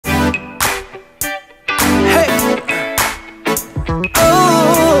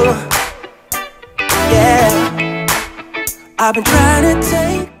I've been trying to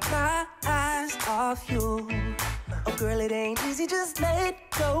take my eyes off you. Oh girl, it ain't easy, just let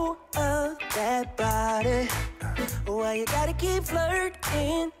go of that body. Why you gotta keep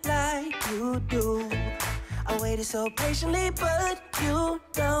flirting like you do? I waited so patiently, but you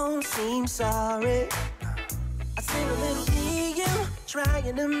don't seem sorry. I seen a little DM,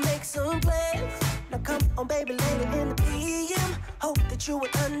 trying to make some plans. Now come on baby, later in the PM, hope that you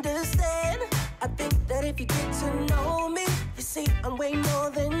would understand. I think that if you get to know me, you see I'm way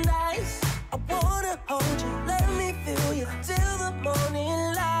more than nice. I wanna hold you, let me feel you till the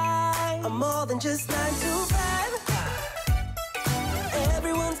morning light. I'm more than just 9 to 5.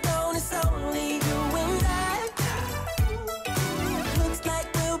 Everyone's known it's only you and I. Looks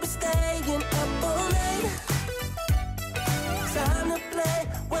like we'll be staying up all night. Time to play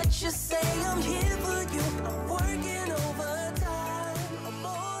what you say, I'm here for you. I'm working overtime. I'm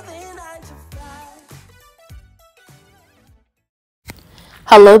more than 9 to 5.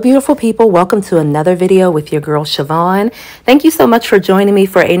 Hello beautiful people, welcome to another video with your girl Shyvonne. Thank you so much for joining me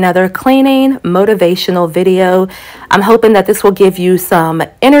for another cleaning motivational video. I'm hoping that this will give you some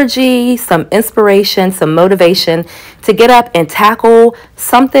energy, some inspiration, some motivation to get up and tackle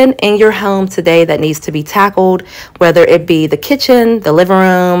something in your home today that needs to be tackled, whether it be the kitchen, the living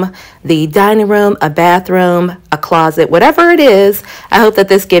room, the dining room, a bathroom, a closet, whatever it is. I hope that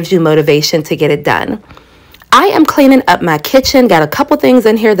this gives you motivation to get it done. I am cleaning up my kitchen. Got a couple things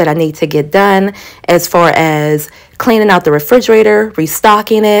in here that I need to get done as far as cleaning out the refrigerator,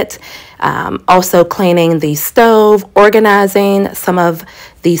 restocking it, also cleaning the stove, organizing some of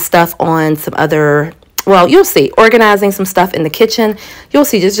the stuff on some other, well, you'll see, organizing some stuff in the kitchen. You'll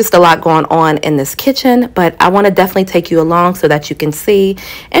see there's just a lot going on in this kitchen, but I want to definitely take you along so that you can see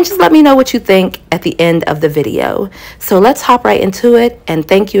and just let me know what you think at the end of the video. So let's hop right into it, and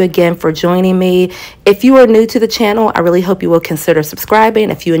thank you again for joining me. If you are new to the channel, I really hope you will consider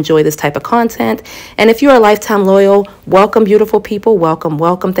subscribing if you enjoy this type of content. And if you are lifetime loyal, welcome beautiful people, welcome,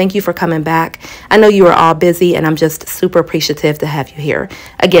 welcome. Thank you for coming back. I know you are all busy and I'm just super appreciative to have you here.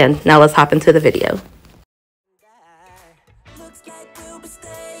 Again, now let's hop into the video.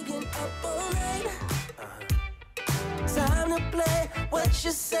 What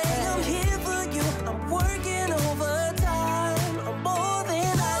you say, I'm here for you. I'm working overtime. I'm more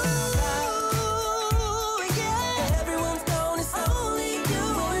than I yeah. Everyone's known it's only you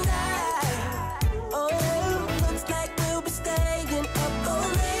and I. Oh, looks like we'll be staying up all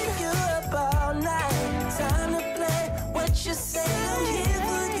night. You're up all night. Time to play what you say. I'm here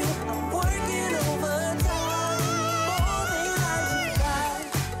for you. I'm working overtime. More than 9 to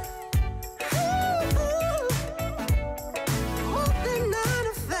 5. More than 9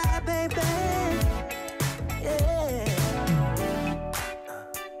 to 5, baby. Yeah.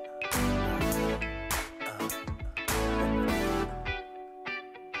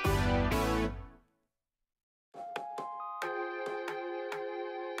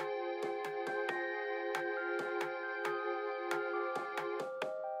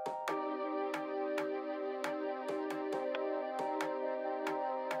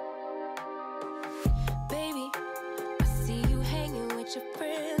 Baby, I see you hanging with your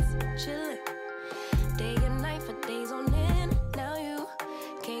friends, chilling day and night for days on end. Now you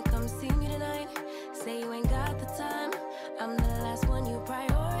can't come see me tonight. Say you ain't got the time. I'm the last one you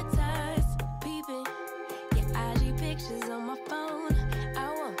prioritize. Peeping your IG pictures on my phone.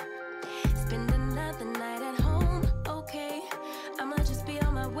 I won't spend another night at home. Okay, I'ma just be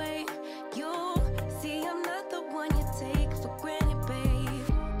on my way. You see, I'm not the one you take for granted, babe.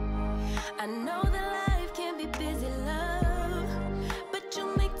 I know that life can be busy, love, but you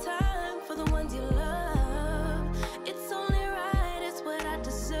make time for the ones you love. It's only right, it's what I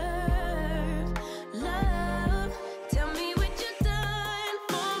deserve. Love, tell me what you done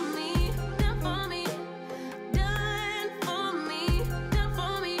for me, done for me, done for me, done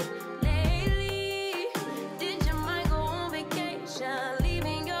for me lately. Did your mind go on vacation,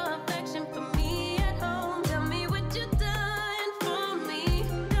 leaving your affection for me at home? Tell me what you done for me,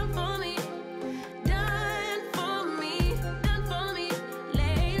 done for me, done for me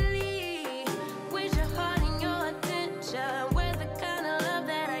lately. Where's your heart and your attention? Where's the kind of love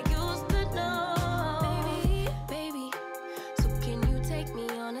that I used to know? Baby, so can you take me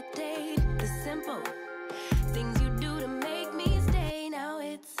on a date? The simple things you do to make me stay. Now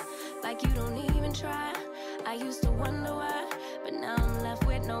it's like you don't even try. I used to wonder why, but now I'm left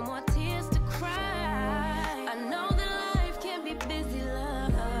with no more tears to cry. I know that life can be busy,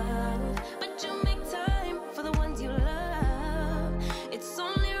 love, but you make time for the ones you love. It's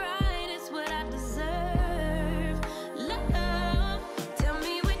only right, it's what I deserve. Love, tell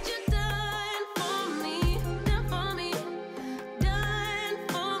me what you done for me, done for me,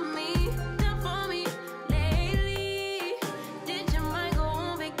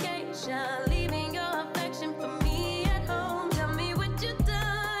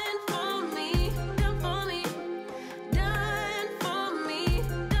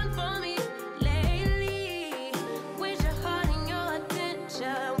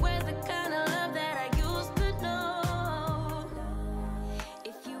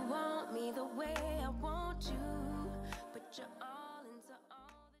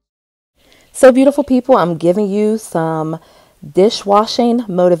 So beautiful people, I'm giving you some dishwashing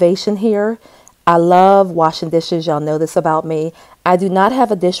motivation here. I love washing dishes. Y'all know this about me. I do not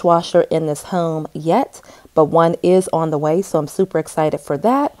have a dishwasher in this home yet, but one is on the way, so I'm super excited for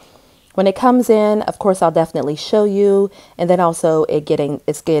that. When it comes in, of course, I'll definitely show you, and then also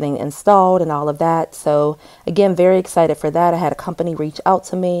it's getting installed and all of that. So again, very excited for that. I had a company reach out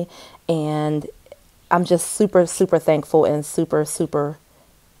to me, and I'm just super, super thankful and super, super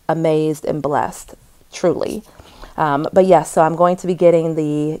amazed and blessed, truly. But yes, so I'm going to be getting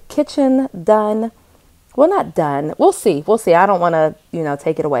the kitchen done. Well, not done. We'll see. We'll see. I don't want to,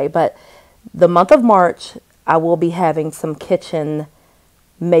 take it away. But the month of March, I will be having some kitchen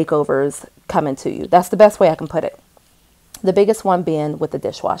makeovers coming to you. That's the best way I can put it. The biggest one being with the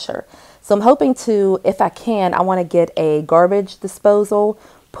dishwasher. So I'm hoping to, if I can, I want to get a garbage disposal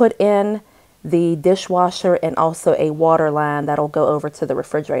put in the dishwasher and also a water line that'll go over to the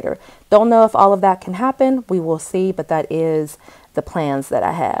refrigerator. Don't know if all of that can happen. We will see, but that is the plans that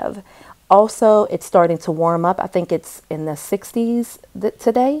I have. Also, it's starting to warm up. I think it's in the 60s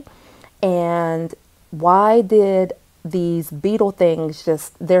today. And why did these beetle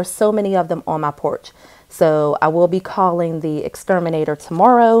things there's so many of them on my porch. So I will be calling the exterminator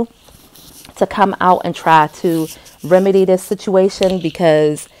tomorrow to come out and try to remedy this situation,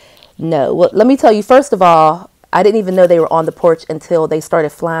 because no, well, let me tell you, first of all, I didn't even know they were on the porch until they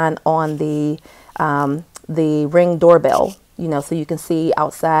started flying on the Ring doorbell, so you can see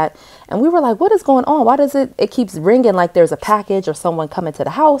outside. And we were like, what is going on? Why does it keeps ringing like there's a package or someone coming to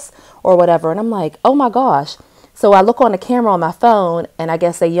the house or whatever? And I'm like, oh my gosh. So I look on the camera on my phone, and I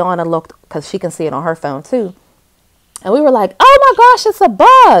guess Ayana looked, because she can see it on her phone too. And we were like, oh my gosh, it's a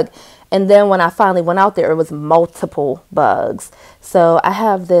bug. And then when I finally went out there, it was multiple bugs. So I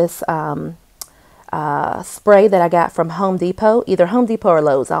have this spray that I got from Home Depot, either Home Depot or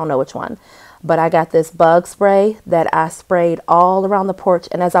Lowe's. I don't know which one. But I got this bug spray that I sprayed all around the porch.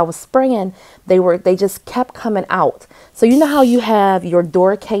 And as I was spraying, they just kept coming out. So you know how you have your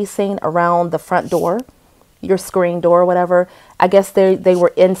door casing around the front door, your screen door or whatever? I guess they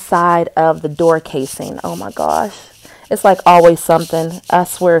were inside of the door casing. Oh my gosh. It's like always something. I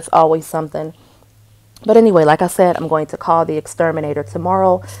swear it's always something. But anyway, like I said, I'm going to call the exterminator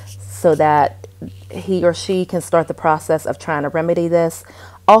tomorrow so that he or she can start the process of trying to remedy this.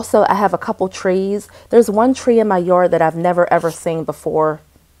 Also, I have a couple trees. There's one tree in my yard that I've never ever seen before,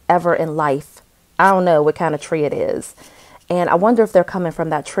 ever in life. I don't know what kind of tree it is. And I wonder if they're coming from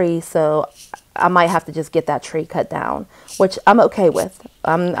that tree. So I might have to just get that tree cut down, which I'm okay with.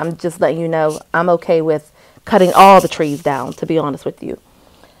 I'm just letting you know I'm okay with cutting all the trees down, to be honest with you.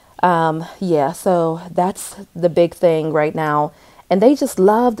 Yeah, so that's the big thing right now. And they just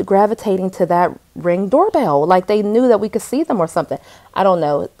loved gravitating to that Ring doorbell. Like they knew that we could see them or something. I don't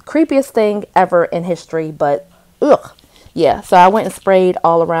know. Creepiest thing ever in history, but ugh. Yeah, so I went and sprayed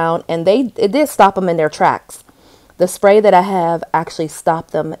all around, and it did stop them in their tracks. The spray that I have actually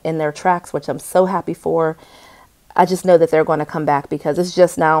stopped them in their tracks, which I'm so happy for. I just know that they're going to come back because it's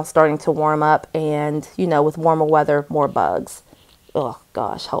just now starting to warm up, and, with warmer weather, more bugs. Oh,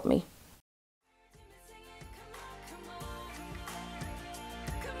 gosh, help me.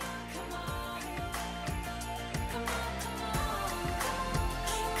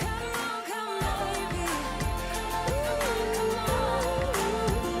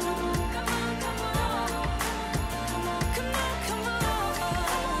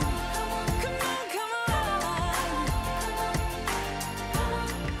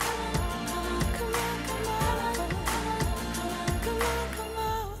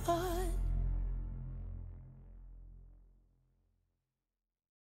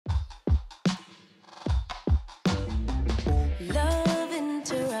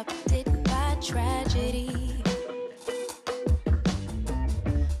 Tragedy,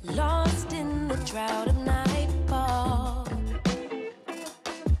 lost in the drought of nightfall,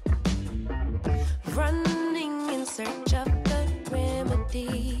 running in search of the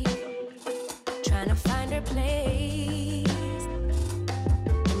remedy, trying to find her place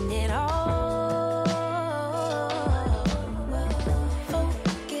in it all,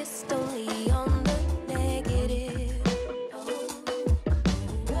 focused only on the negative.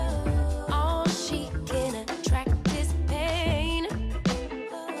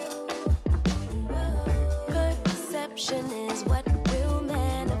 Is what will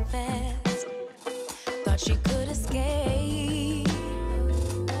manifest. Thought she could escape,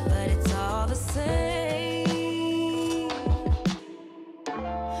 but it's all the same.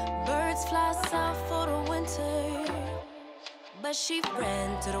 Birds fly south for the winter, but she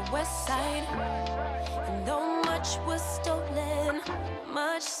ran to the west side. And though much much was stolen,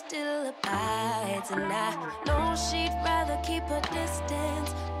 much still abides. And I know she'd rather keep her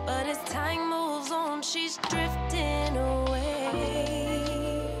distance, but as time moves on, she's drifting away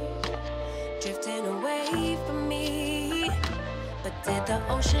from me. But did the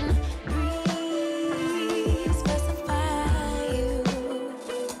ocean breeze specify you?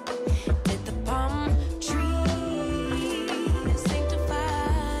 Did the palm trees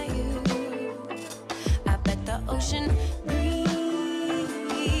sanctify you? I bet the ocean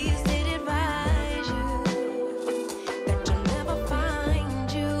breeze did advise you that you'll never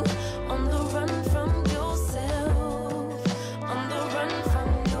find you on the run from yourself, on the run from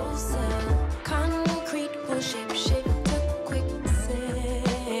yourself. Concrete will shape to quicksand.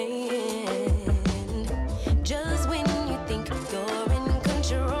 Just when you think you're in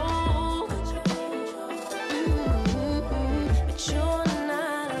control, but you're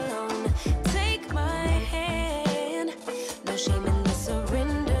not alone. Take my hand, no shame in the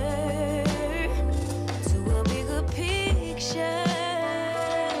surrender to a bigger picture.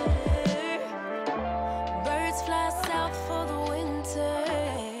 Birds fly south for the winter,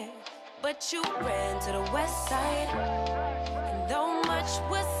 but you ran to the west side. And though much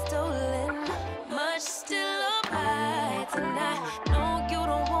was stolen, much still abides. And I know you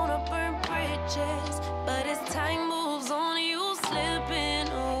don't wanna burn bridges, but as time moves on, you slipping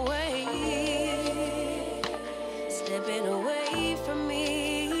away from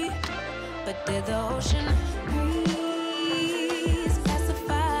me. But did the ocean breeze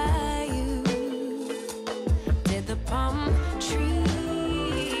pacify you? Did the palm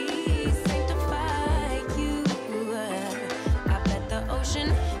trees sanctify you? I bet the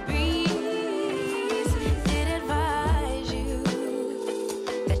ocean breeze did advise you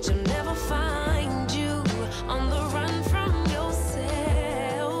that you'll never find you on the run from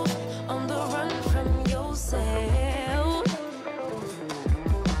yourself, on the run from yourself.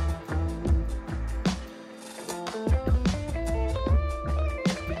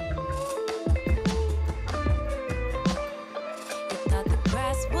 You thought the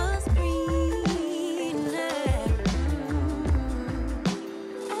grass was greener,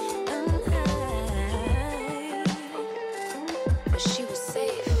 but she was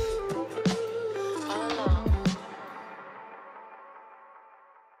safe all along.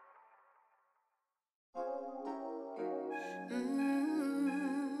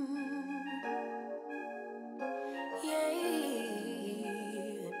 Yeah.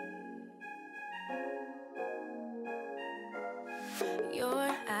 Your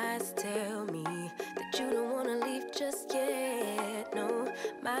eyes tell me that you don't wanna leave just yet. No,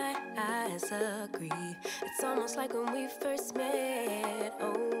 my eyes agree. It's almost like when we first met.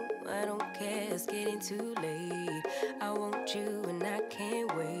 Oh, I don't care, it's getting too late. I want you and I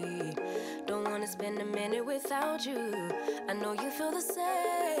can't wait. Don't wanna spend a minute without you. I know you feel the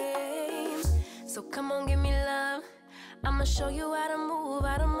same. So come on, give me love. I'ma show you how to move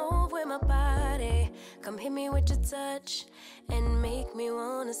with my body. Come hit me with your touch and make me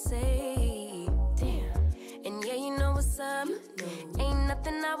wanna say, damn. And yeah, you know what's up. Ain't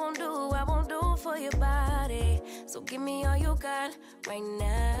nothing I won't do for your body. So give me all you got right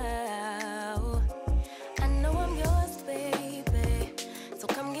now. I know I'm yours, baby. So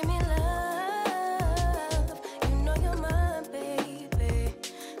come give me love. You know you're mine, baby.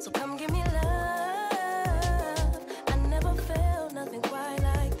 So come give me love. I never felt nothing quite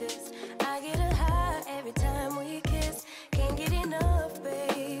like this. I get a high every time we kiss. Can't get enough,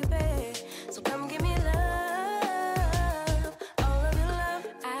 baby. So come give me love. All of your love,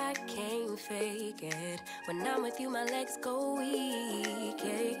 I can't fake it. When I'm with you, my legs go weak,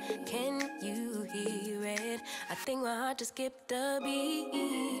 yeah. Can you hear it? I think my heart just skipped a beat,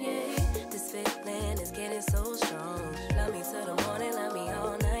 yeah. This feeling is getting so strong. Love me till the morning, love me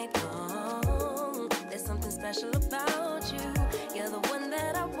all night long. There's something special about you. You're the one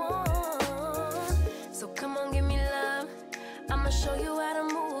that I want. So come on, give me love. I'ma show you how to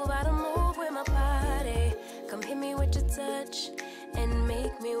move with my body. Come hit me with your touch and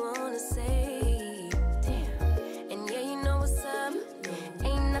make me wanna say, damn. And yeah, you know what's up.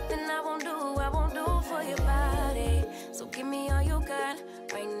 Ain't nothing I won't do for your body. So give me all you got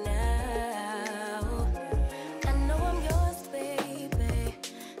right now. I know I'm yours, baby.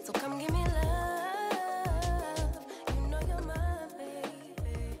 So come give me love. You know you're mine,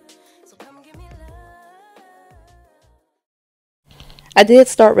 baby. So come give me love. I did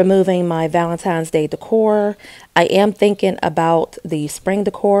start removing my Valentine's Day decor. I am thinking about the spring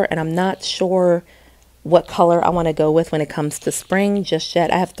decor, and I'm not sure what color I want to go with when it comes to spring just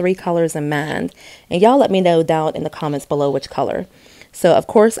yet. I have 3 colors in mind, and y'all let me know down in the comments below which color. So of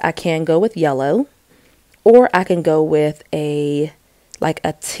course I can go with yellow, or I can go with a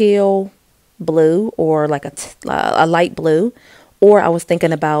teal blue, or like a light blue, or I was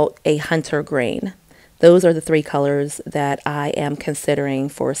thinking about a hunter green. Those are the three colors that I am considering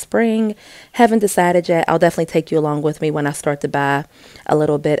for spring. Haven't decided yet. I'll definitely take you along with me when I start to buy a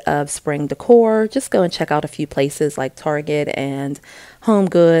little bit of spring decor. Just go and check out a few places like Target and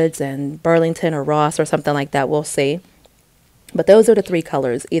HomeGoods and Burlington or Ross or something like that. We'll see. But those are the three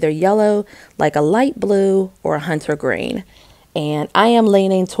colors, either yellow, like a light blue, or a hunter green. And I am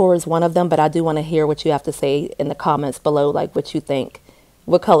leaning towards one of them, but I do want to hear what you have to say in the comments below, like what you think,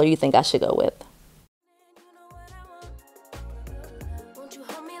 what color you think I should go with.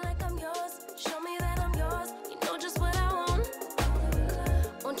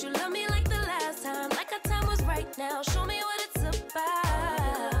 Now show me what it's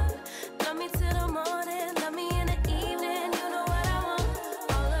about. Love me till the morning, love me in the evening. You know what I want,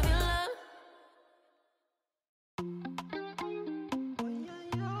 all of your love.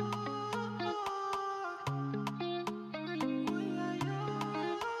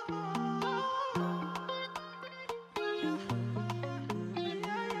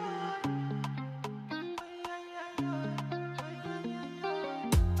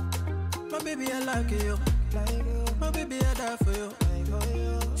 My baby, I like you. My baby, I die for you.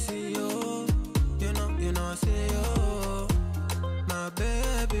 See you, you know, I see you. My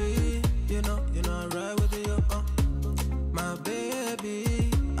baby, you know, I ride with you. My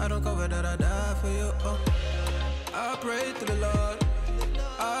baby, I don't cover that, I die for you. I pray to the Lord,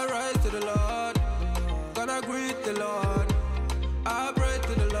 I rise to the Lord, gonna greet the Lord. I pray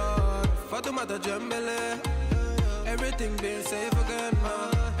to the Lord, Fatumata Jambele, everything being safe again,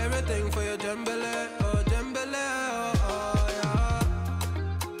 everything for your Jambele, oh Jambele, oh yeah.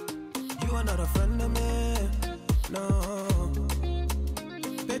 You are not a friend of me, no.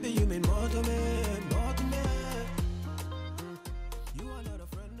 Baby, you mean more to me, more to me. You are not a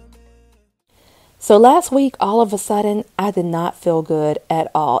friend of me. So last week, all of a sudden, I did not feel good at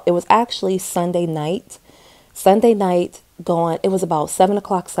all. It was actually Sunday night. It was about 7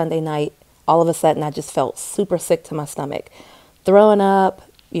 o'clock Sunday night. All of a sudden, I just felt super sick to my stomach. Throwing up,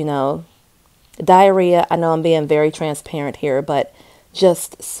 diarrhea. I know I'm being very transparent here, but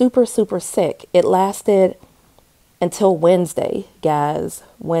just super, super sick. It lasted until Wednesday, guys.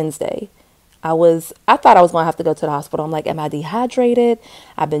 Wednesday. I thought I was going to have to go to the hospital. I'm like, am I dehydrated?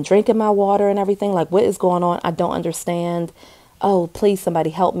 I've been drinking my water and everything. Like, what is going on? I don't understand. Oh, please,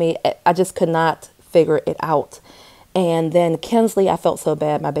 somebody help me. I just could not figure it out. And then Kinsley, I felt so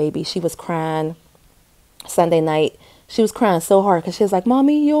bad, my baby. She was crying Sunday night. She was crying so hard because she was like,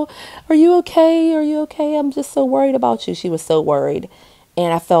 Mommy, are you okay? Are you okay? I'm just so worried about you. She was so worried.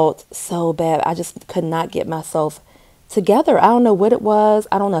 And I felt so bad. I just could not get myself together. I don't know what it was.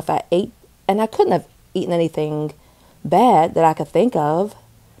 I don't know if I ate. And I couldn't have eaten anything bad that I could think of.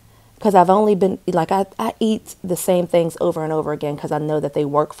 Because I've only been, like, I eat the same things over and over again because I know that they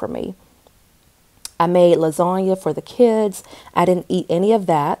work for me. I made lasagna for the kids. I didn't eat any of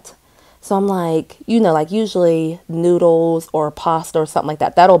that. So I'm like, like usually noodles or pasta or something like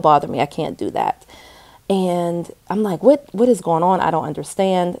that, that'll bother me. I can't do that. And I'm like, what is going on? I don't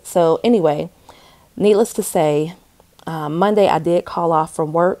understand. So anyway, needless to say, Monday I did call off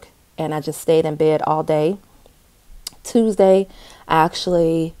from work and I just stayed in bed all day. Tuesday, I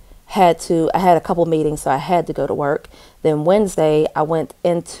actually I had a couple meetings, so I had to go to work. Then Wednesday, I went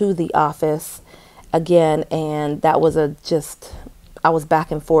into the office again, and that was I was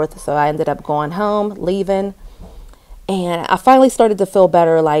back and forth, so I ended up going home, leaving, and I finally started to feel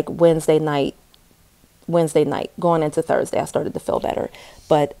better like Wednesday night, going into Thursday, I started to feel better,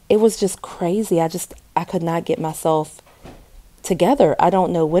 but it was just crazy. I could not get myself together. I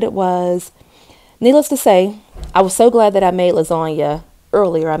don't know what it was. Needless to say, I was so glad that I made lasagna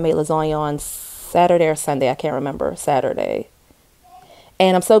earlier. I made lasagna on Saturday or Sunday, I can't remember, Saturday.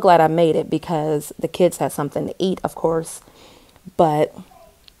 And I'm so glad I made it because the kids had something to eat, of course. But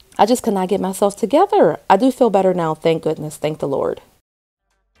I just could not get myself together. I do feel better now, thank goodness. Thank the Lord.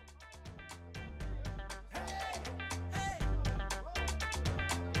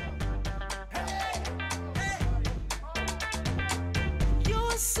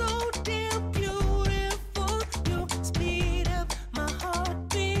 You're so damn beautiful. You speed up my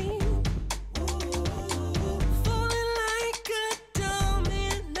heartbeat. Falling like a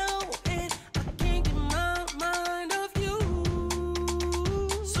domino, and I can't get my mind off you.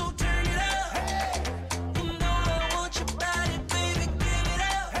 So turn it up. You know I want your body, baby.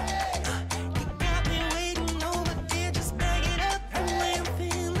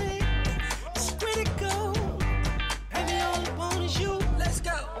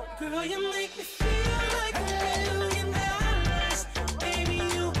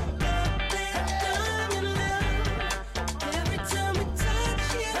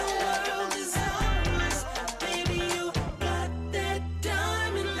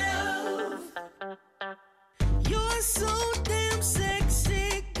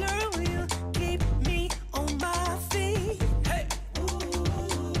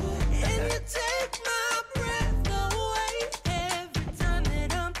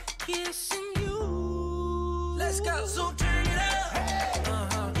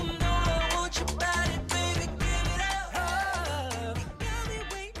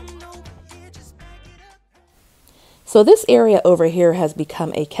 So this area over here has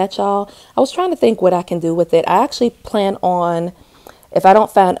become a catch-all. I was trying to think what I can do with it. I actually plan on, if I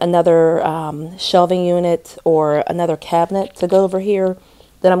don't find another shelving unit or another cabinet to go over here,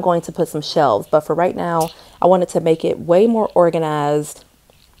 then I'm going to put some shelves. But for right now, I wanted to make it way more organized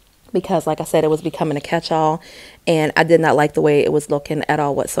because, like I said, it was becoming a catch-all, and I did not like the way it was looking at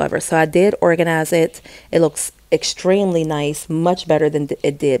all whatsoever. So I did organize it. It looks extremely nice, much better than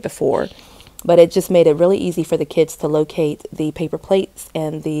it did before. But it just made it really easy for the kids to locate the paper plates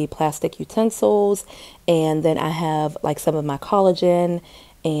and the plastic utensils. And then I have like some of my collagen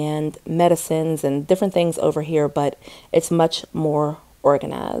and medicines and different things over here, but it's much more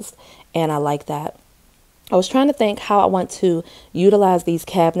organized, and I like that. I was trying to think how I want to utilize these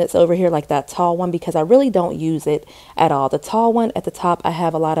cabinets over here, like that tall one, because I really don't use it at all. The tall one at the top, I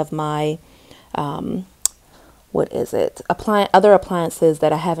have a lot of my other appliances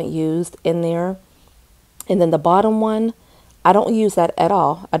that I haven't used in there. And then the bottom one, I don't use that at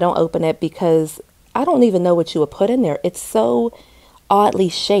all. I don't open it because I don't even know what you would put in there. It's so oddly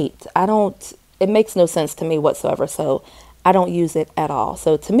shaped. It makes no sense to me whatsoever. So I don't use it at all.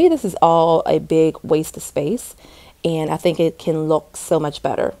 So to me, this is all a big waste of space, and I think it can look so much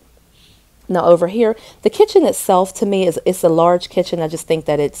better. Now over here, the kitchen itself to me it's a large kitchen. I just think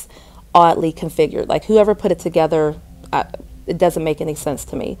that it's oddly configured. Like whoever put it together, it doesn't make any sense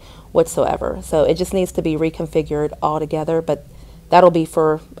to me whatsoever. So it just needs to be reconfigured altogether, but that'll be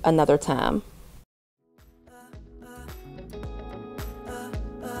for another time.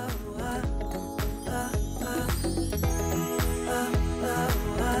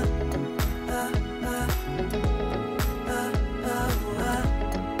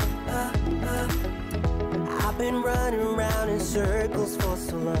 Been running around in circles for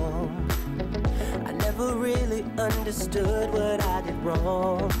so long. I never really understood what I did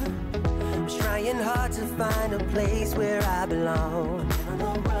wrong. Was trying hard to find a place where I belong.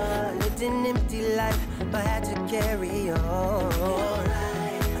 I lived an empty life, but had to carry on.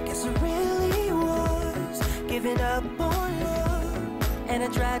 I guess I really was giving up on love, and I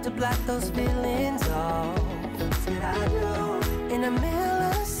tried to block those feelings off. Said I know in the middle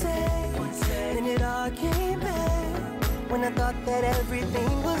of then it all came back when I thought that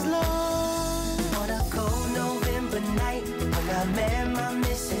everything was lost. On a cold November night, when I met my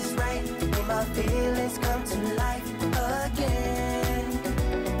Mrs. Right, made my feelings come to life again.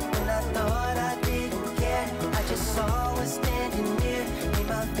 When I thought I didn't care, I just saw her standing near, made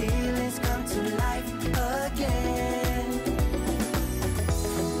my feelings come to life again.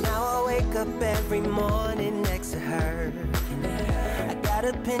 Now I wake up every morning next to her.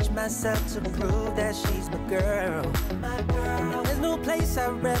 Gotta pinch myself to prove that she's my girl. Now there's no place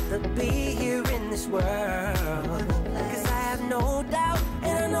I'd rather be here in this world. Cause I have no doubt,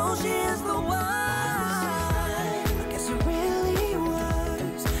 and I know she is the one. I guess I really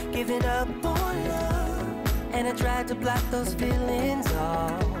was giving up on love, and I tried to block those feelings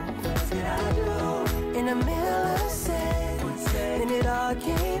off. In the middle of sex, then it all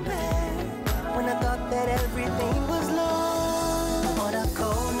came back when I thought that everything was lost.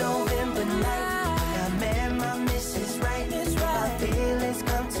 Cold November night, when I met my Mrs. Right, my feelings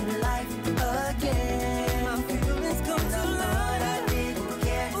come to life again. My feelings come to life. I didn't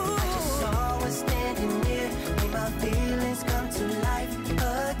care, I just saw her standing near, made my feelings come to life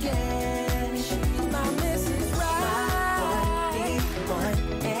again. She's my Mrs. Right, my one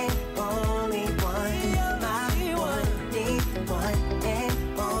and only one, my one, need one and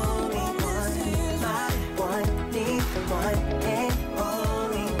only one, my one, need one and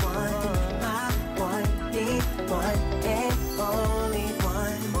one and only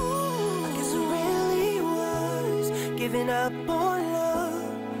one. I guess I really was giving up on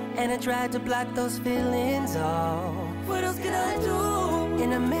love, and I tried to block those feelings off. What else can I do? In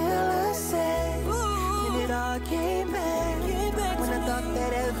the middle of sex, then it all came back when I thought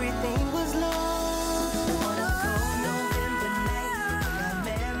that everything was lost. On a cold November night, when I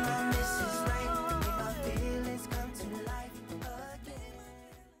met my Mrs. Right, made my feelings come to life again.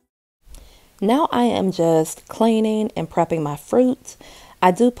 Now I am just cleaning and prepping my fruit. I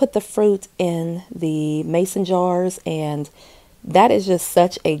do put the fruit in the mason jars, and that is just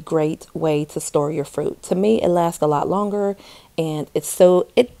such a great way to store your fruit. To me, it lasts a lot longer, and it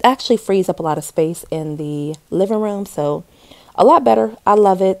actually frees up a lot of space in the living room. So a lot better. I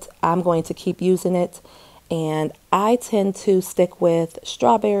love it. I'm going to keep using it. And I tend to stick with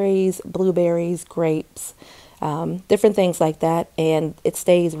strawberries, blueberries, grapes, different things like that, and it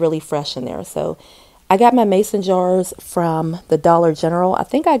stays really fresh in there. So I got my mason jars from the Dollar General. I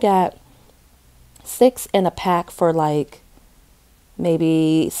think I got 6 in a pack for like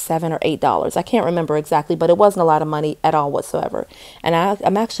maybe $7 or $8. I can't remember exactly, but it wasn't a lot of money at all whatsoever. And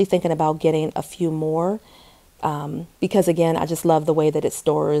I'm actually thinking about getting a few more because, again, I just love the way that it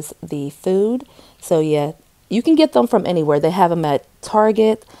stores the food. So, yeah, you can get them from anywhere. They have them at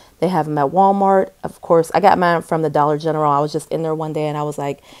Target. They have them at Walmart. Of course, I got mine from the Dollar General. I was just in there one day and I was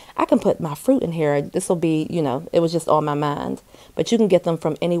like, I can put my fruit in here. This will be, you know, it was just on my mind. But you can get them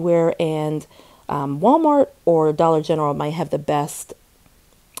from anywhere, and Walmart or Dollar General might have the best,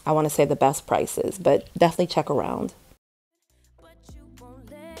 I want to say the best prices, but definitely check around. But you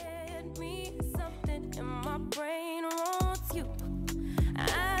won't let me. Something in my brain wants you.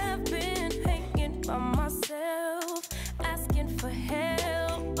 I've been hanging by myself, asking for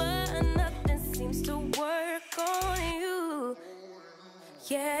help, but nothing seems to work on you.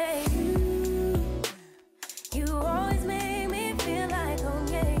 Yeah, you always make me feel like, oh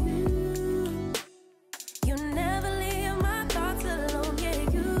yeah, you never leave my thoughts alone. Yeah,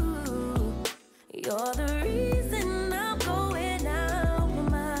 you're the reason I'm going out my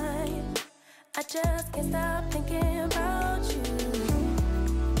mind. I just can't stop thinking about you.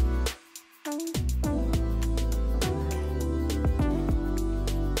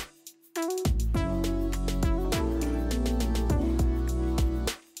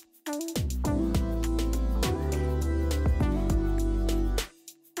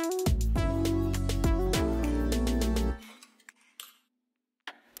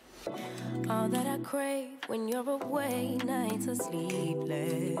 All that I crave when you're away, nights are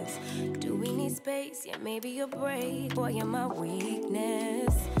sleepless. Do we need space? Yeah, maybe a break. Boy, you're my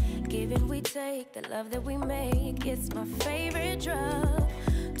weakness. Give and we take, the love that we make, it's my favorite drug.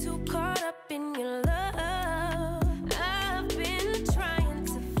 Too caught up in your love. I've been trying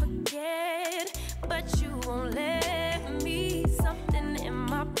to forget, but you won't let me. Something in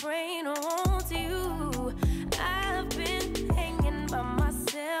my brain wants you. I've been hanging by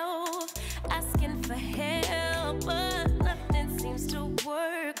myself, asking for help, but nothing seems to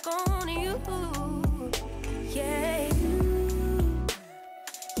work on you. Yeah,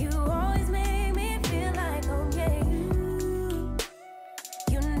 you always make me feel like, oh yeah,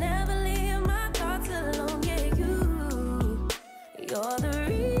 you never leave my thoughts alone. Yeah, you're the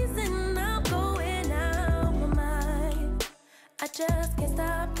reason I'm going out my mind. I just can't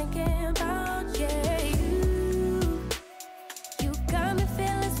stop thinking about you. You got me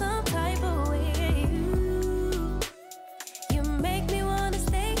feeling some type of way. You make me wanna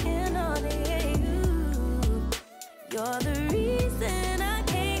stay in all day. You're the reason I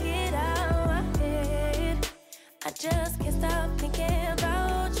can't get out my head. I just can't stop thinking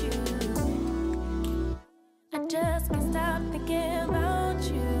about you. I just can't stop thinking about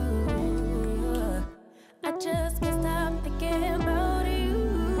you. I just can't stop thinking about you.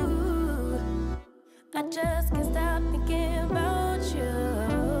 I just can't stop thinking about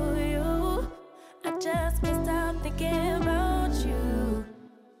you. I just can't stop thinking about you.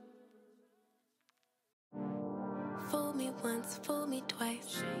 Fool me once, fool me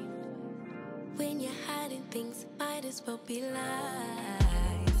twice. When you're hiding things, might as well be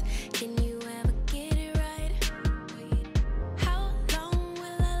lies. Can you ever get it right? How long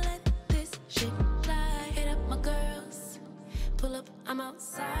will I let this shit fly? Hit up my girls, pull up, I'm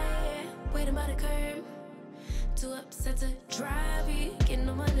outside, waiting by the curb. Too upset to drive, you getting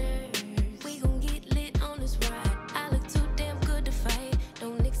on my nerves. We gon' get lit on this ride. I look too damn good to fight.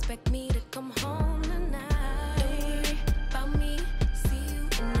 Don't expect me to come home tonight. Don't worry about me, see you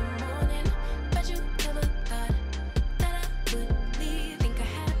in the morning. Bet you never thought that I would leave. Think I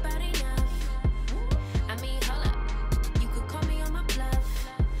had about enough. I mean, hold up, you could call me on my bluff.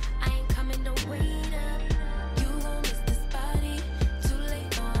 I ain't coming, don't wait up. You gon' miss this body. Too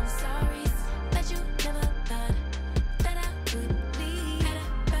late, oh, I'm sorry. Bet you never thought that I would leave. Had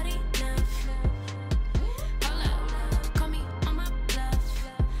about enough. Hold up, call me on my bluff.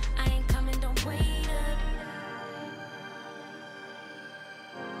 I ain't coming, don't wait up.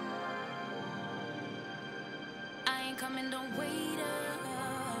 I ain't coming, don't wait up.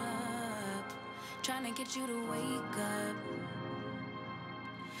 Tryna get you to wake up.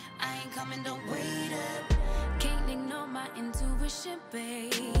 I ain't coming, don't wait up. Can't ignore my intuition,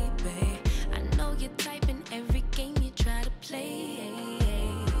 baby. I know you're typing every game you try to play.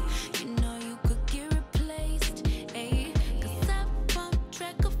 You know you could get replaced, ayy. Cause I won't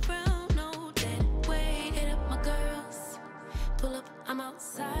track around, no dead weight. Hit up my girls, pull up, I'm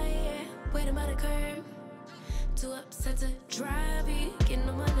outside, waiting by the curb. Too upset to drive, you getting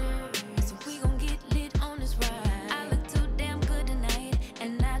on my nerves. So we gon' get lit on this ride. I look too damn good tonight,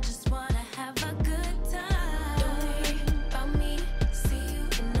 and I just wanna have a good time. Don't worry about me, see you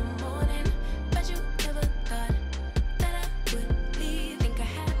in the morning. Bet you never thought that I would leave.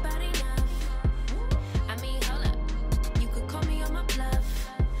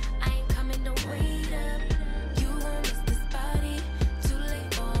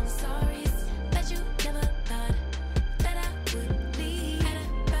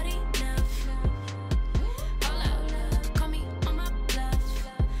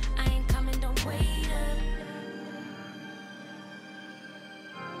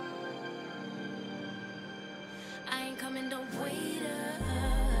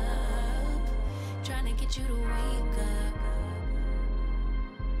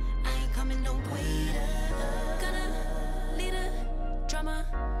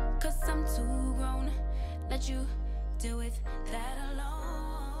 let you deal with that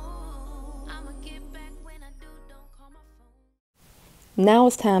alone. I'ma get back when I do, don't call my phone. Now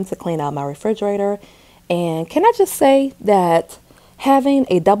it's time to clean out my refrigerator. And can I just say that having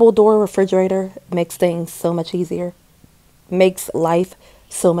a double door refrigerator makes things so much easier, makes life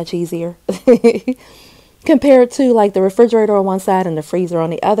so much easier compared to like the refrigerator on one side and the freezer on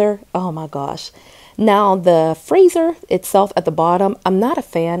the other. Oh my gosh. Now the freezer itself at the bottom, I'm not a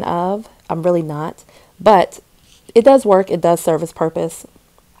fan of. I'm really not, but it does work. It does serve its purpose.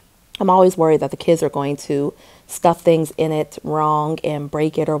 I'm always worried that the kids are going to stuff things in it wrong and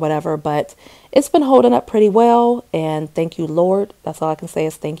break it or whatever, but it's been holding up pretty well, and thank you, Lord. That's all I can say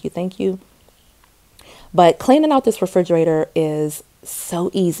is thank you, thank you. But cleaning out this refrigerator is so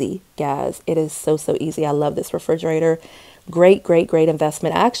easy, guys. It is so easy. I love this refrigerator. Great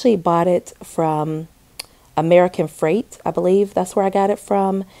investment. I actually bought it from American Freight. I believe that's where I got it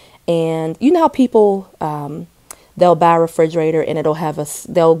from. And you know how people, they'll buy a refrigerator and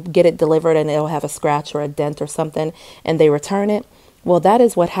they'll get it delivered and it'll have a scratch or a dent or something and they return it. Well, that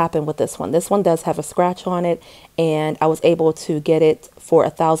is what happened with this one. This one does have a scratch on it, and I was able to get it for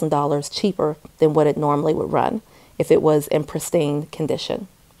 $1,000 cheaper than what it normally would run if it was in pristine condition.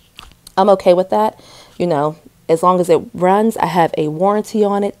 I'm okay with that. You know, as long as it runs, I have a warranty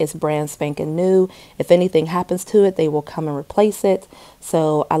on it. It's brand spanking new. If anything happens to it, they will come and replace it.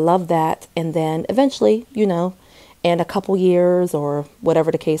 So I love that. And then eventually, you know, in a couple years or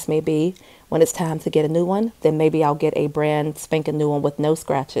whatever the case may be, when it's time to get a new one, then maybe I'll get a brand spanking new one with no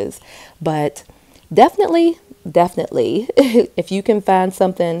scratches. But definitely, if you can find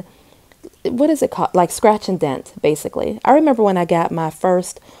something, what is it called? Like scratch and dent, basically. I remember when I got my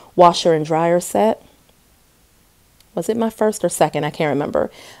first washer and dryer set. Was it my first or second? I can't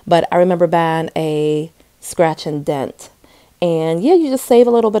remember. But I remember buying a scratch and dent. And yeah, you just save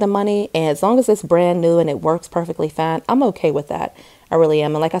a little bit of money. And as long as it's brand new and it works perfectly fine, I'm okay with that. I really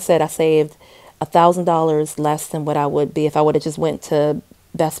am. And like I said, I saved $1,000 less than what I would be if I would have just went to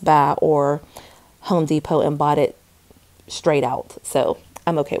Best Buy or Home Depot and bought it straight out. So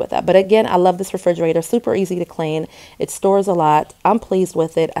I'm okay with that. But again, I love this refrigerator. Super easy to clean. It stores a lot. I'm pleased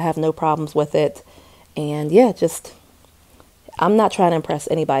with it. I have no problems with it. And yeah, I'm not trying to impress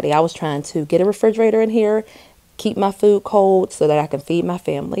anybody. I was trying to get a refrigerator in here, keep my food cold so that I can feed my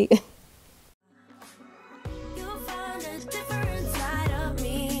family. You'll find a different side of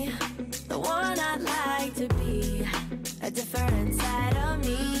me, the one I'd like to be, a different side of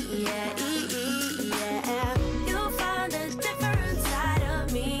me, yeah, yeah. You'll find a different side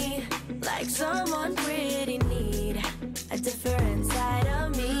of me, like someone pretty need, a different side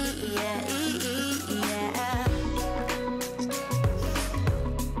of me, yeah, yeah.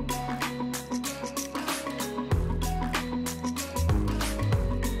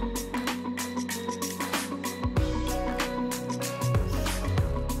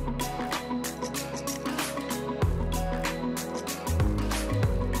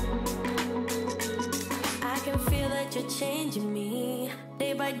 You're changing me,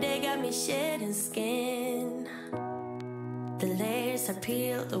 day by day got me shedding skin. The layers are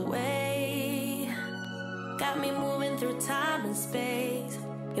peeled away, got me moving through time and space.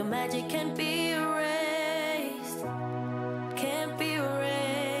 Your magic can't be erased, can't be erased.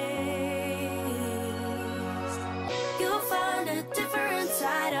 You'll find a different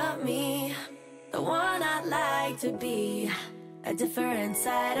side of me, the one I'd like to be, a different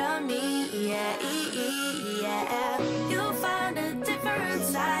side of me, yeah, yeah. You'll find a different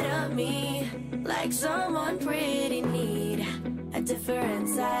side of me, like someone pretty need, a different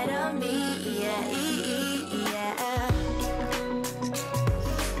side of me, yeah, yeah.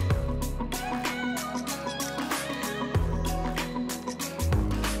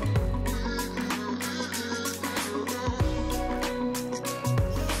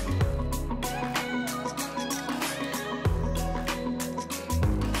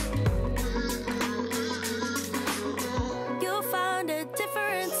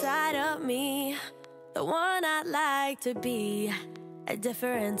 The one I'd like to be, a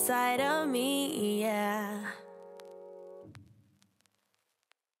different side of me, yeah.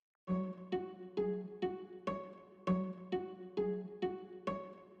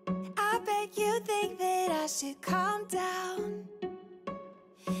 I bet you think that I should calm down,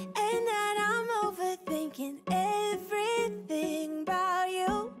 and that I'm overthinking everything about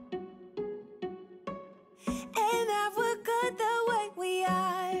you, and that we're good the way we are.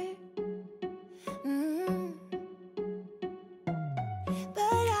 But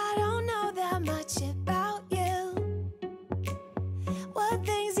I don't know that much about you, what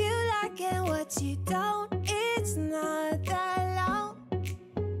things you like and what you don't. It's not that long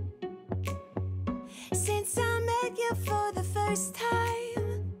since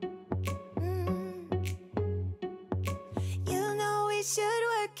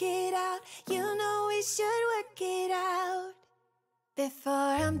Before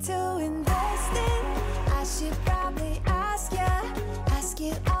I'm too invested, I should probably ask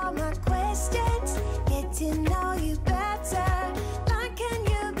you all my questions, get to know you better. Like, can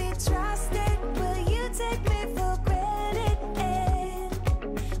you be trusted? Will you take me for granted? And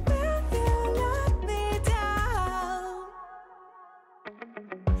will you let me down?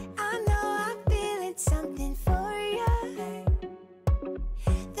 I know I'm feeling something for you.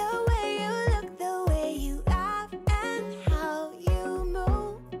 The way you look, the way you laugh, and how you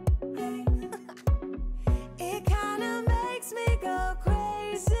move. It kinda makes me go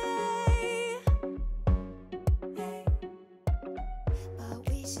crazy. But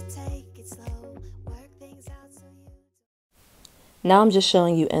we should take it slow, work things out so you. Now I'm just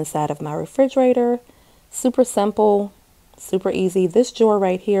showing you inside of my refrigerator. Super simple, super easy. This drawer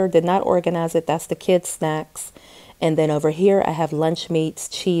right here, did not organize it. That's the kids' snacks. And then over here, I have lunch meats,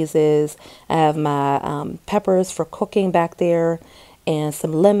 cheeses. I have my peppers for cooking back there and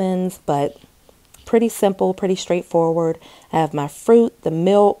some lemons, but pretty simple, pretty straightforward. I have my fruit, the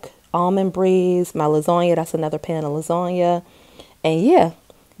milk, almond breeze, my lasagna. That's another pan of lasagna. And yeah,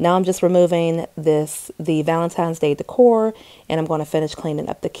 now I'm just removing the Valentine's Day decor, and I'm going to finish cleaning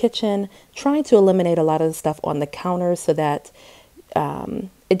up the kitchen, trying to eliminate a lot of the stuff on the counter so that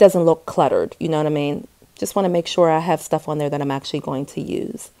it doesn't look cluttered. You know what I mean? Just want to make sure I have stuff on there that I'm actually going to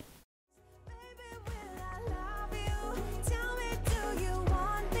use.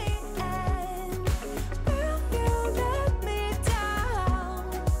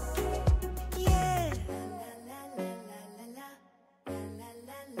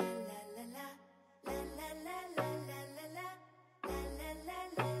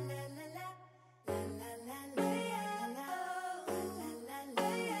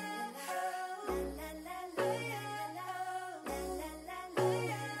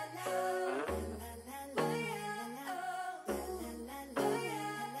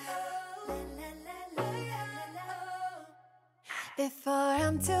 Before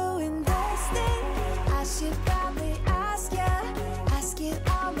I'm too invested, I should probably ask you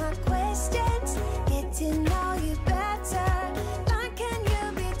all my questions, get to know you better. Like, can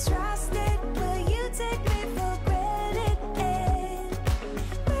you be trusted? Will you take me for granted? And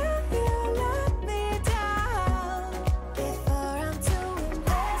will you let me down? Before I'm too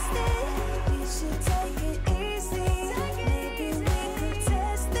invested, we should take it easy. Maybe we could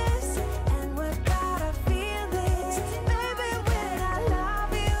test this and work out our feelings. Maybe when I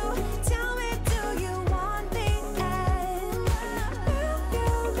love you, tell me, do you want me? And will you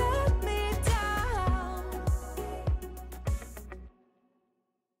let me down?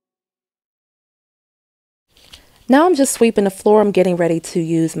 Now I'm just sweeping the floor. I'm getting ready to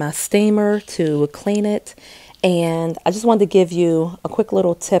use my steamer to clean it. And I just wanted to give you a quick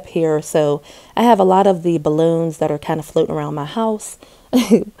little tip here. So I have a lot of the balloons that are kind of floating around my house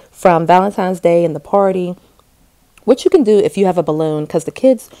from Valentine's Day and the party. What you can do if you have a balloon, because the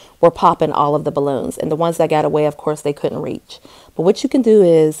kids were popping all of the balloons, and the ones that got away, of course, they couldn't reach. But what you can do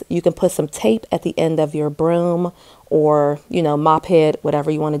is you can put some tape at the end of your broom or, you know, mop head,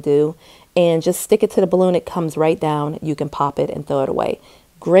 whatever you want to do, and just stick it to the balloon. It comes right down. You can pop it and throw it away.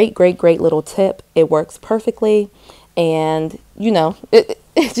 Great, great, great little tip. It works perfectly. And, you know, it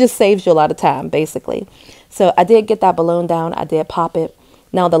just saves you a lot of time, basically. So I did get that balloon down. I did pop it.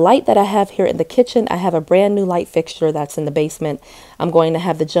 Now, the light that I have here in the kitchen, I have a brand new light fixture that's in the basement. I'm going to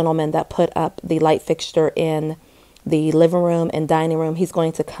have the gentleman that put up the light fixture in the living room and dining room. He's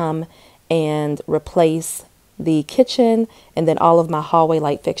going to come and replace the kitchen and then all of my hallway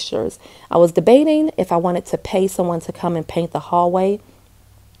light fixtures. I was debating if I wanted to pay someone to come and paint the hallway,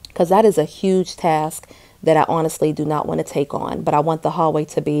 because that is a huge task that I honestly do not want to take on. But I want the hallway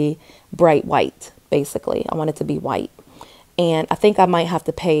to be bright white, basically. I want it to be white. And I think I might have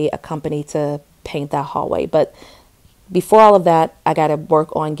to pay a company to paint that hallway. But before all of that, I got to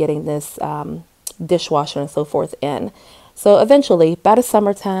work on getting this dishwasher and so forth in. So eventually, by the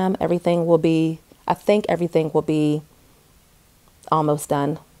summertime, everything will be, I think everything will be almost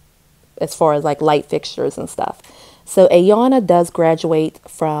done as far as like light fixtures and stuff. So Ayana does graduate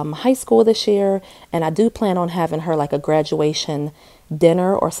from high school this year, and I do plan on having her like a graduation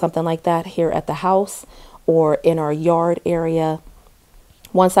dinner or something like that here at the house or in our yard area.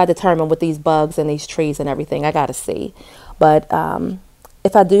 Once I determine with these bugs and these trees and everything, I got to see. But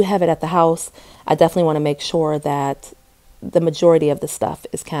if I do have it at the house, I definitely want to make sure that the majority of the stuff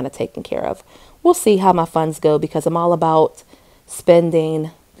is kind of taken care of. We'll see how my funds go, because I'm all about spending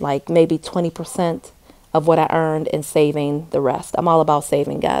like maybe 20% of what I earned and saving the rest. I'm all about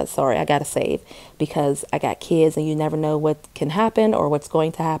saving, guys. Sorry, I got to save because I got kids and you never know what can happen or what's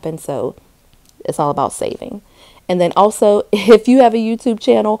going to happen. So it's all about saving. And then also, if you have a YouTube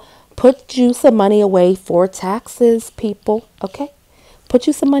channel, put you some money away for taxes, people. Okay, put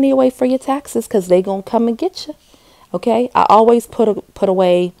you some money away for your taxes, because they gonna come and get you. Okay, I always put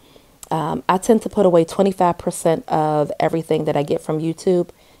away. I tend to put away 25% of everything that I get from YouTube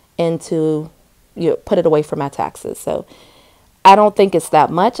into, put it away for my taxes. So I don't think it's that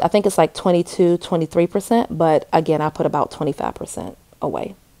much. I think it's like 22, 23%. But again, I put about 25%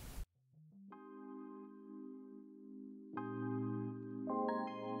 away.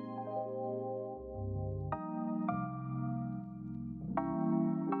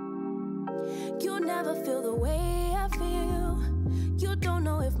 You'll never feel the way I feel. You don't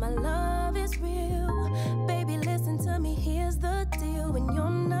know if my love is real. Baby, listen to me, here's the deal. When you're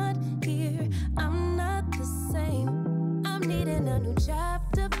not here, I'm not the same. I'm needing a new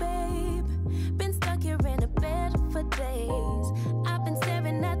chapter, babe. Been stuck here in a bed for days. I've been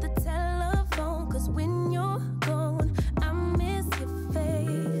staring at the telephone, 'cause when you're gone, I miss your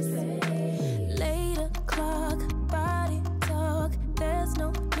face. 8 o'clock, body talk. There's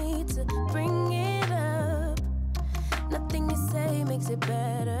no need to bring it up. Nothing you say makes it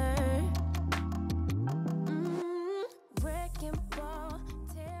better. Wrecking ball,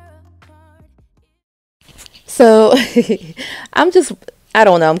 tear apart. So I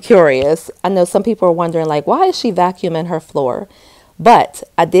don't know, I'm curious. I know some people are wondering, like, why is she vacuuming her floor? But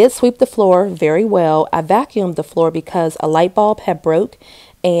I did sweep the floor very well. I vacuumed the floor because a light bulb had broke,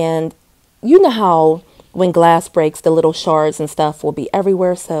 and you know how when glass breaks, the little shards and stuff will be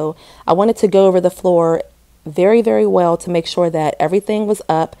everywhere. So I wanted to go over the floor very, very well to make sure that everything was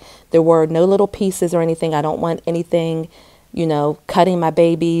up. There were no little pieces or anything. I don't want anything, cutting my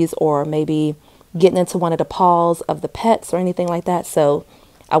babies or maybe getting into one of the paws of the pets or anything like that. So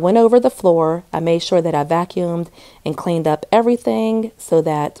I went over the floor. I made sure that I vacuumed and cleaned up everything so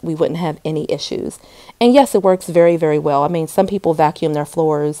that we wouldn't have any issues. And yes, it works very, very well. I mean, some people vacuum their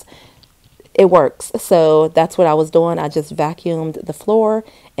floors. It works. So that's what I was doing. I just vacuumed the floor,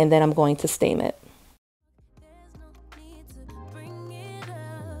 and then I'm going to steam it. There's no need to bring it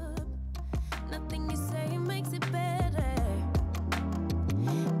up. Nothing you say makes it better.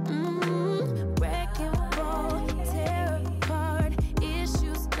 Wrecking ball, tear apart.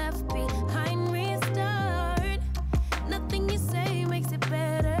 Issues left behind, restart. Nothing you say makes it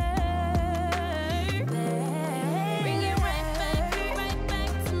better. Bring it right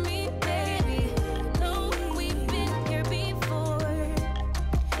back to me, baby. No, we've been here before.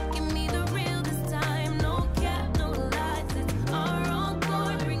 Give me the real this time. No cap, no lies. It's our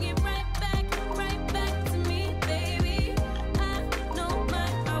encore. Bring it right back to me, baby. I know my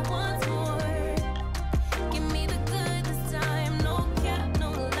heart wants more. Give me the good this time. No cap, no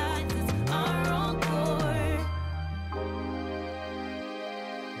lies. It's our encore.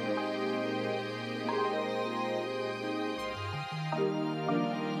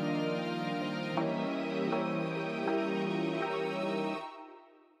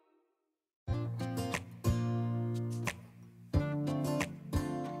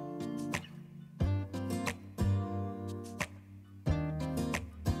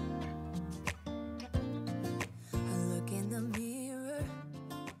 I look in the mirror.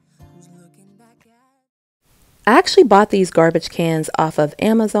 Who's looking back at? I actually bought these garbage cans off of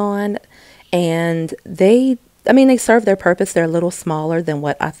Amazon, and they serve their purpose. They're a little smaller than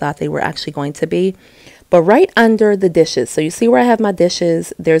what I thought they were actually going to be. But right under the dishes, so you see where I have my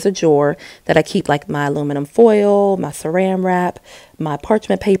dishes, there's a drawer that I keep like my aluminum foil, my saran wrap, my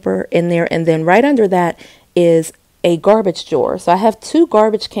parchment paper in there. And then right under that is a garbage drawer. So I have 2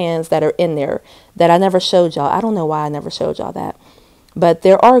 garbage cans that are in there that I never showed y'all. I don't know why I never showed y'all that. But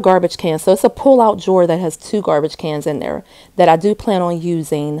there are garbage cans. So it's a pull-out drawer that has 2 garbage cans in there that I do plan on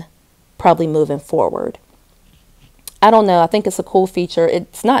using probably moving forward. I don't know. I think it's a cool feature.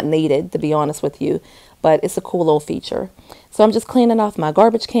 It's not needed, to be honest with you, but it's a cool little feature. So I'm just cleaning off my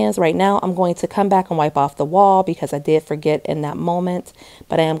garbage cans right now. I'm going to come back and wipe off the wall because I did forget in that moment,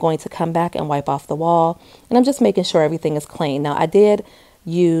 but I am going to come back and wipe off the wall. And I'm just making sure everything is clean. Now, I did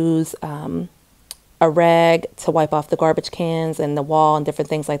use a rag to wipe off the garbage cans and the wall and different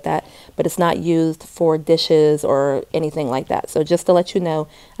things like that, but it's not used for dishes or anything like that. So just to let you know,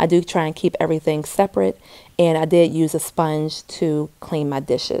 I do try and keep everything separate, and I did use a sponge to clean my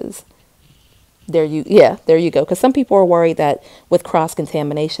dishes. There you go. Because some people are worried that with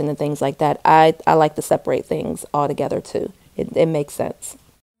cross-contamination and things like that, I like to separate things all together too. It makes sense.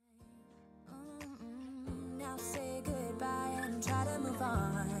 Now say goodbye and try to move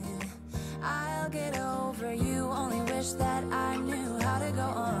on. I'll get over you, only wish that I knew how to go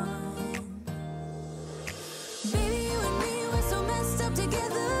on. Baby, you and me, we're so messed up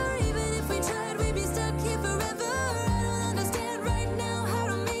together. Even if we tried, we'd be stuck here forever.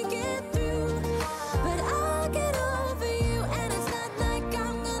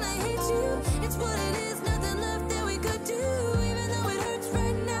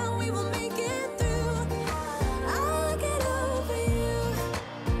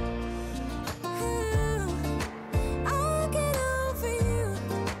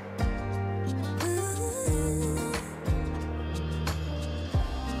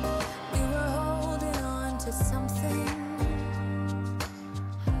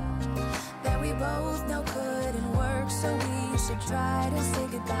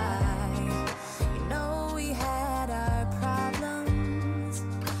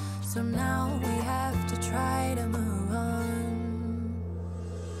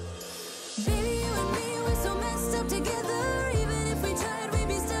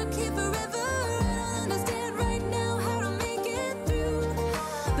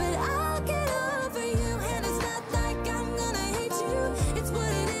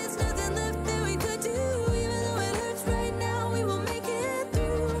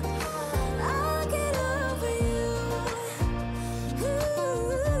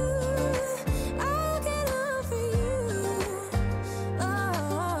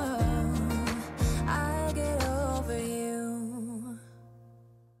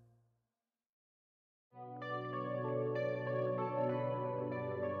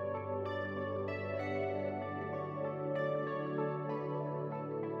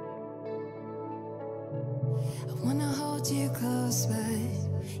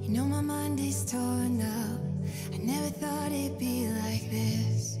 my mind is torn up. I never thought it'd be like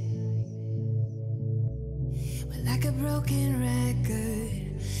this. We're like a broken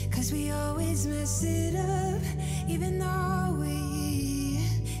record, 'cause we always mess it up. Even though we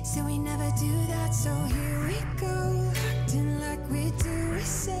say we never do that, so here we go, acting like we do. We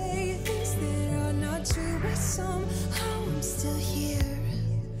say things that are not true, but somehow I'm still here.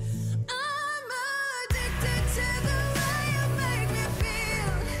 I'm addicted to the way you make me feel.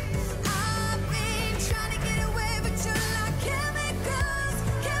 I've been trying to get away, but you're like chemicals,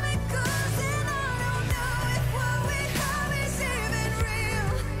 chemicals, and I don't know if what we have is even real.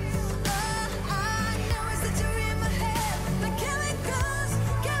 All I know is that you're in my head, like chemicals,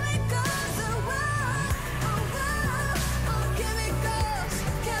 chemicals, oh, oh, oh, oh, chemicals,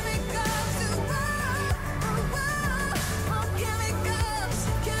 chemicals, oh, oh, oh, oh, chemicals,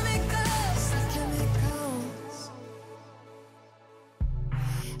 chemicals, chemicals.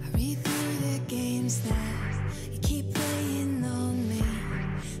 I read through the games that you keep playing on me.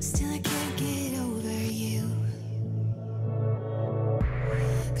 Still I can't get over you.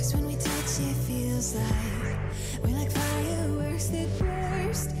 'Cause when we touch it feels like we're like fireworks that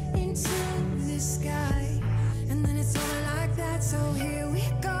burst into the sky. And then it's all like that, so here we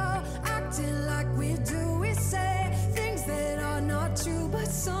go, acting like we do. We say things that are not true, but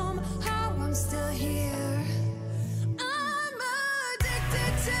somehow I'm still here. I'm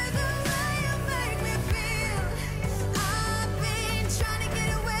addicted to the way you make me feel. I've been trying to get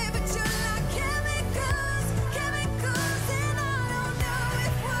away, but you're like chemicals, chemicals, and I don't know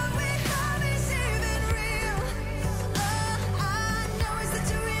if what we have is even real. All I know is that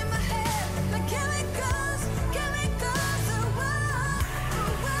you're in my head, like chemicals, chemicals, oh, oh,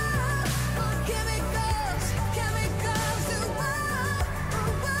 oh, oh, chemicals, chemicals, oh,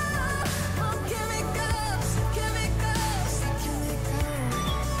 oh, oh, oh, chemicals, chemicals, chemicals.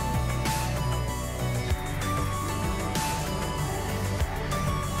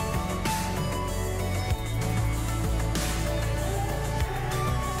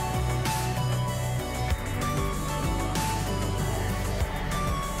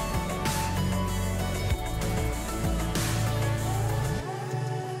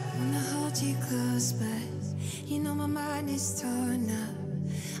 Wanna hold you close, but you know my mind is torn up.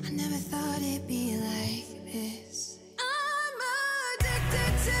 I never thought it'd be like this. I'm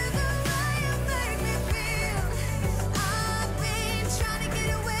addicted to the way you make me feel. I've been trying to get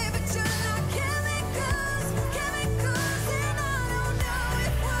away, but you're like chemicals, chemicals, and I don't know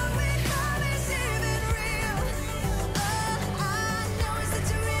if what we have is even real. All I know is that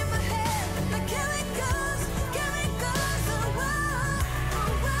you're in my head, like chemicals, chemicals, oh, oh,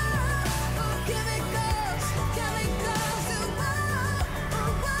 oh, oh, chemicals, chemicals, oh,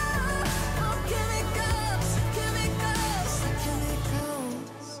 oh, oh, oh, chemicals, chemicals,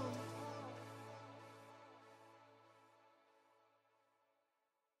 chemicals.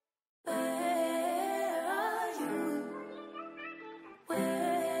 Where are you?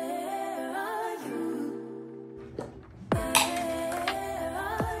 Where are you? Where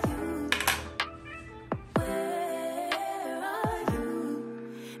are you? Where are you?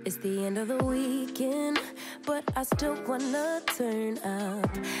 It's the end of the weekend, but I still wanna turn up.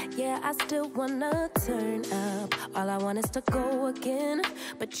 Yeah, I still wanna turn up. All I want is to go again,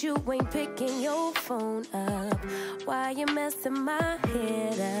 but you ain't picking your phone up. Why you messing my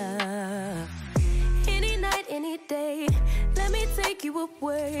head up? Any night, any day, let me take you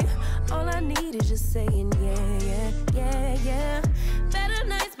away. All I need is just saying yeah, yeah, yeah, yeah. Better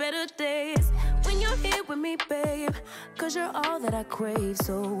nights, better days, when you're here with me, babe. 'Cause you're all that I crave,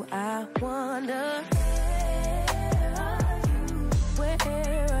 so I wonder, where are you? Where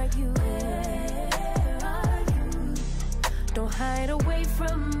are you? Where are you? Don't hide away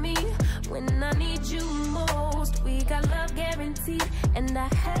from me when I need you most. We got love guaranteed, and I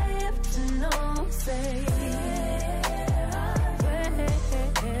have to know, say, where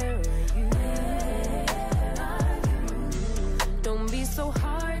are you? Don't be so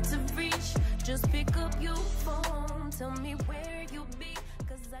hard to reach, just pick up your phone, tell me where you'll be,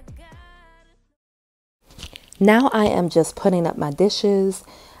 'cause I got it. Now I am just putting up my dishes.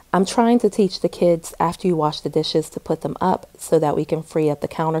 I'm trying to teach the kids after you wash the dishes to put them up so that we can free up the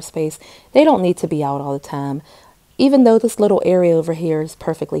counter space. They don't need to be out all the time. Even though this little area over here is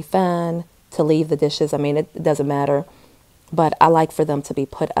perfectly fine to leave the dishes, I mean, it doesn't matter. But I like for them to be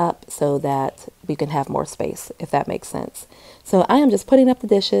put up so that we can have more space, if that makes sense. So I am just putting up the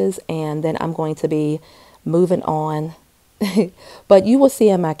dishes, and then I'm going to be moving on. But you will see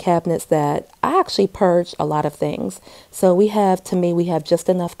in my cabinets that I actually purged a lot of things. So we have, to me, we have just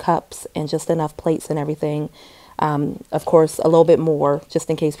enough cups and just enough plates and everything. Of course, a little bit more just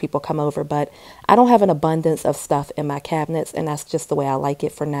in case people come over, but I don't have an abundance of stuff in my cabinets, and that's just the way I like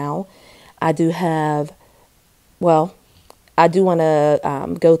it for now. I do have, well, I do want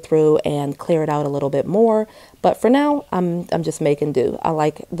to go through and clear it out a little bit more, but for now, I'm just making do. I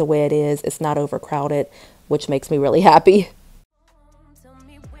like the way it is. It's not overcrowded, which makes me really happy. Tell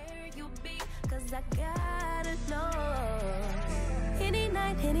me where you be, 'cause I gotta know. Any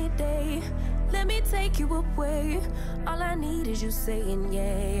night, any day, let me take you away. All I need is you saying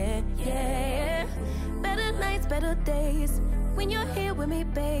yeah, yeah. Better nights, better days, when you're here with me,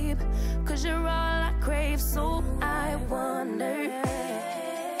 babe, 'cause you're all I crave. So I wonder,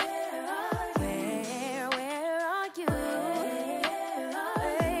 where are you,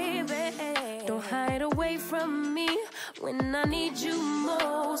 baby? Don't hide away from me when I need you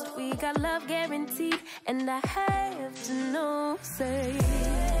most. We got love guaranteed, and I have to know, say,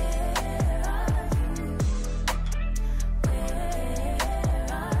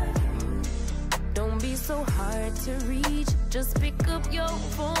 so hard to reach, just pick up your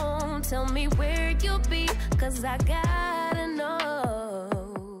phone. Tell me where you'll be, 'cause I gotta know.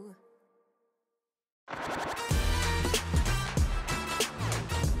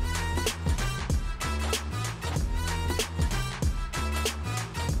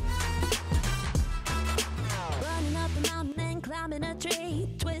 Running up a mountain and climbing a tree,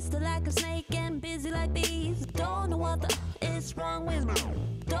 twisted like a snake and busy like bees. Don't know what the is wrong with me.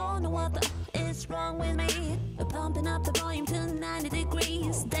 Don't know what the is wrong with me. Pumping up the volume to 90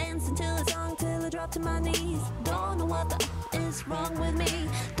 degrees, dancing to a song till I drop to my knees. Don't know what the is wrong with me.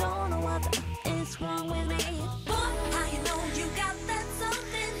 Don't know what the is wrong with me. Boy, how you know you got that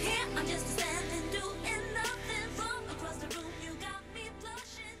something here? I'm just standing doing nothing wrong. Across the room you got me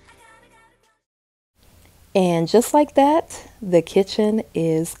blushing. I gotta. And just like that, the kitchen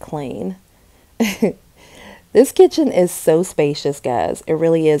is clean. This kitchen is so spacious, guys. It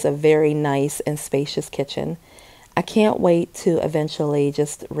really is a very nice and spacious kitchen. I can't wait to eventually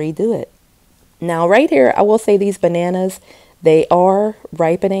just redo it. Now, right here, I will say these bananas, they are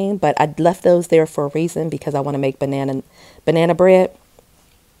ripening, but I left those there for a reason because I want to make banana bread.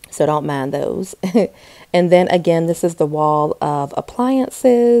 So don't mind those. And then again, this is the wall of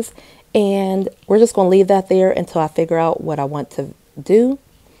appliances, and we're just going to leave that there until I figure out what I want to do.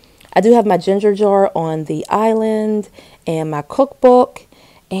 I do have my ginger jar on the island and my cookbook,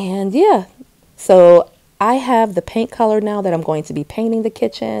 and yeah, so I have the paint color now that I'm going to be painting the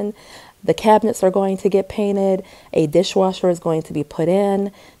kitchen. The cabinets are going to get painted, a dishwasher is going to be put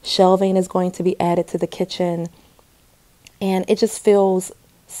in, shelving is going to be added to the kitchen, and it just feels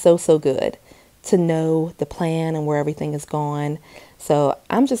so good to know the plan and where everything is going. So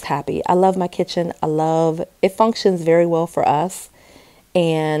I'm just happy. I love my kitchen. I love it, functions very well for us.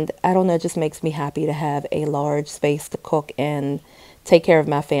 And I don't know, it just makes me happy to have a large space to cook and take care of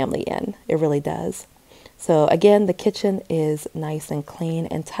my family in. It really does. So again, the kitchen is nice and clean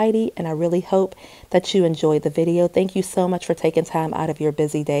and tidy, and I really hope that you enjoyed the video. Thank you so much for taking time out of your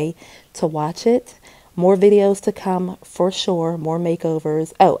busy day to watch it. More videos to come for sure, more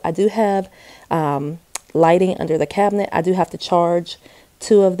makeovers. Oh, I do have lighting under the cabinet. I do have to charge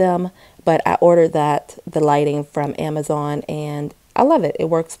 2 of them, but I ordered the lighting from Amazon, and I love it. It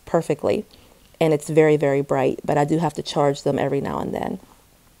works perfectly, and it's very bright, but I do have to charge them every now and then.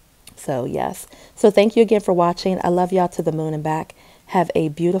 So yes. So thank you again for watching. I love y'all to the moon and back. Have a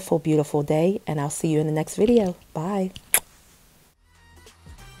beautiful day, and I'll see you in the next video. Bye.